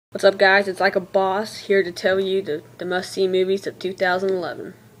What's up, guys? It's like a boss here to tell you the must-see movies of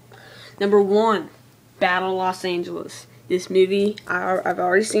 2011. Number 1, Battle Los Angeles. This movie, I've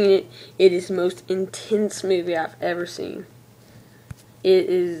already seen it. It is the most intense movie I've ever seen. It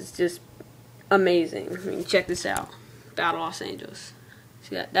is just amazing. I mean, check this out. Battle Los Angeles.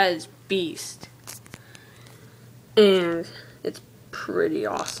 See that? That is beast. And it's pretty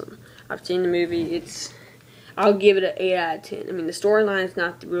awesome. I've seen the movie. I'll give it an 8 out of 10. I mean, the storyline is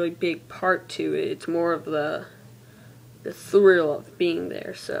not the really big part to it. It's more of the thrill of being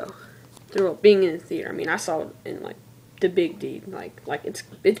there. So, thrill of being in the theater. I mean, I saw it in like the big D. Like it's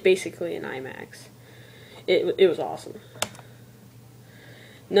basically an IMAX. It was awesome.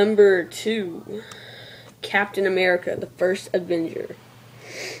 Number 2, Captain America: The First Avenger.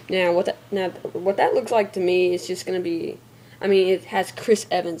 Now, what that looks like to me is just gonna be. I mean, it has Chris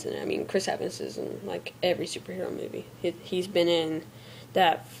Evans in it. I mean, Chris Evans is in, like, every superhero movie. He's been in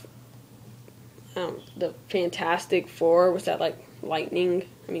that, the Fantastic Four, was that, like, lightning?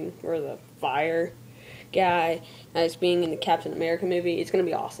 I mean, or the fire guy as being in the Captain America movie. It's going to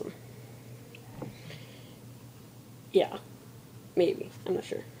be awesome. Yeah. Maybe. I'm not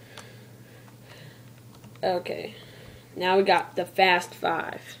sure. Okay. Now we got the Fast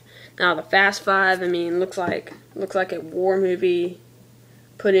Five. Now the Fast Five, I mean, looks like a war movie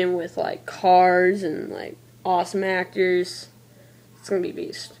put in with like cars and like awesome actors. It's gonna be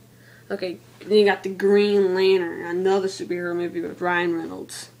beast. Okay, then you got the Green Lantern, another superhero movie with Ryan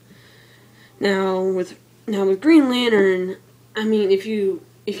Reynolds. Now with Green Lantern, I mean, if you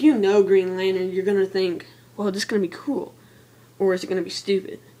know Green Lantern, you're gonna think, well, this is gonna be cool, or is it gonna be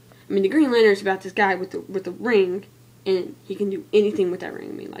stupid? I mean, the Green Lantern is about this guy with the ring. And he can do anything with that ring.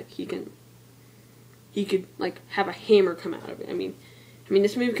 I mean, like he could like have a hammer come out of it. I mean,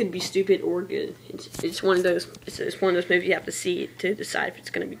 this movie could be stupid or good. It's one of those. It's one of those movies you have to see to decide if it's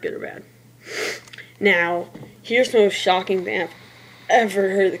going to be good or bad. Now, here's the most shocking thing I've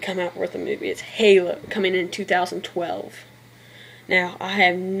ever heard that come out with a movie. It's Halo, coming in 2012. Now, I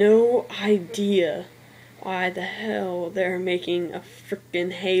have no idea why the hell they're making a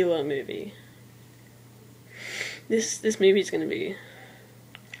freaking Halo movie. This movie is gonna be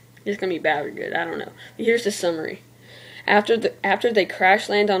bad or good. I don't know. But here's the summary. After they crash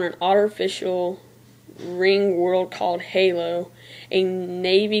land on an artificial ring world called Halo, a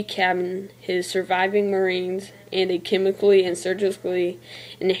Navy captain, his surviving Marines, and a chemically and surgically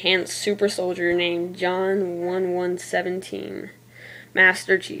enhanced super soldier named John 1117,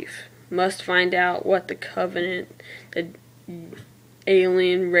 Master Chief, must find out what the Covenant, the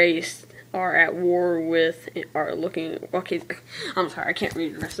alien race, are at war with, are looking. Okay, I'm sorry, I can't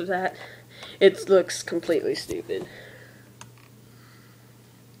read the rest of that. It looks completely stupid.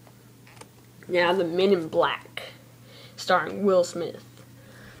 Now, the Men in Black, starring Will Smith.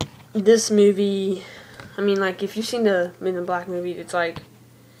 This movie, I mean, like, if you've seen the Men in Black movie, it's like,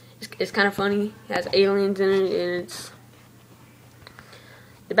 it's kind of funny. It has aliens in it, and it's.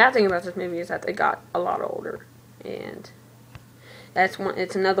 The bad thing about this movie is that they got a lot older, and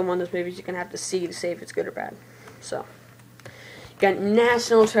it's another one of those movies you're going to have to see to say if it's good or bad. So, you got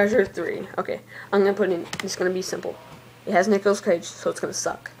National Treasure 3. Okay, I'm going to put in, it's going to be simple. It has Nicolas Cage, so it's going to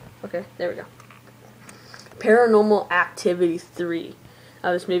suck. Okay, there we go. Paranormal Activity 3.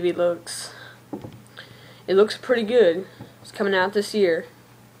 This movie looks pretty good. It's coming out this year.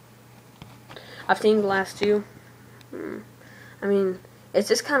 I've seen the last two. I mean, it's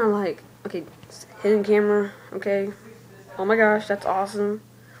just kind of like, okay, hidden camera, okay. Oh my gosh, that's awesome.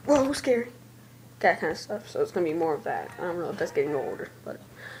 Whoa, scary. That kind of stuff. So it's going to be more of that. I don't know if that's getting older. But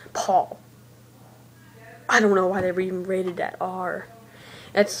Paul. I don't know why they even rated that R.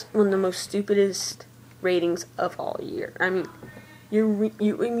 That's one of the most stupidest ratings of all year. I mean,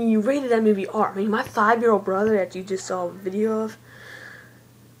 you rated that movie R. I mean, my 5-year-old brother that you just saw a video of,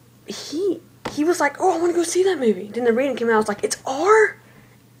 he was like, oh, I want to go see that movie. Then the rating came out, I was like, it's R?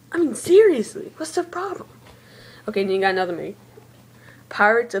 I mean, seriously, what's the problem? Okay, then you got another movie.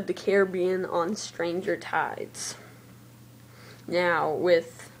 Pirates of the Caribbean on Stranger Tides. Now,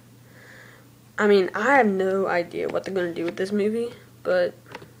 I mean, I have no idea what they're going to do with this movie, but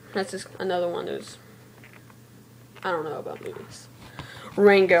that's just another one of those, I don't know about movies.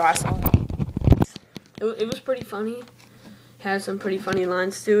 Rango, I saw it. It was pretty funny. Had some pretty funny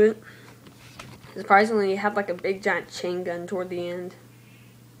lines to it. Surprisingly, it had like a big giant chain gun toward the end.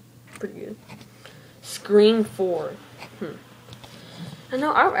 Pretty good. Scream 4. I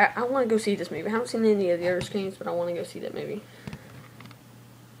know, I want to go see this movie. I haven't seen any of the other Screams, but I want to go see that movie.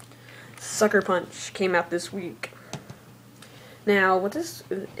 Sucker Punch came out this week. Now,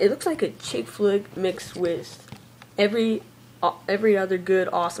 it looks like a chick flick mixed with every good,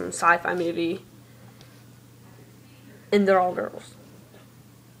 awesome sci-fi movie, and they're all girls.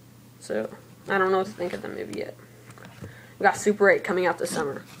 So I don't know what to think of the movie yet. We got Super 8 coming out this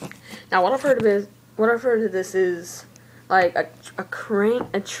summer. Now, what I've heard of this is like a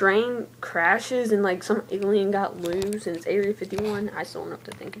train crashes and like some alien got loose and it's Area 51. I still don't know what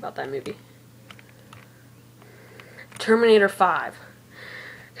to think about that movie. Terminator 5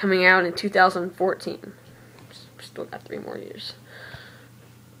 coming out in 2014. Still got 3 more years.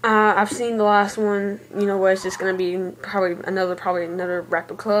 I've seen the last one. You know what? It's just gonna be probably another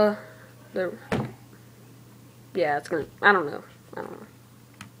replica. Yeah, it's gonna. I don't know.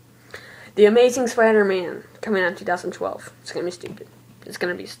 The Amazing Spider-Man coming out in 2012. It's gonna be stupid. It's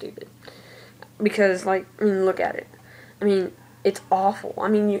gonna be stupid because, like, I mean, look at it. I mean, it's awful. I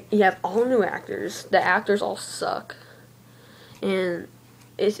mean, you have all new actors. The actors all suck, and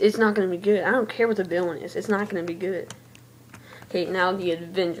it's not gonna be good. I don't care what the villain is. It's not gonna be good. Okay, now the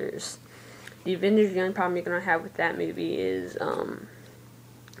Avengers. The Avengers. The only problem you're gonna have with that movie is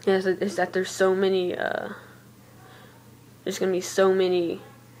that there's so many. There's gonna be so many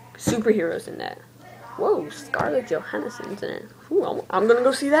superheroes in that. Whoa, Scarlett Johansson's in it. Ooh, I'm gonna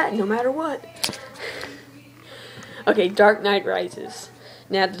go see that no matter what. Okay, Dark Knight Rises.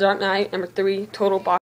 Now, The Dark Knight, number 3, total box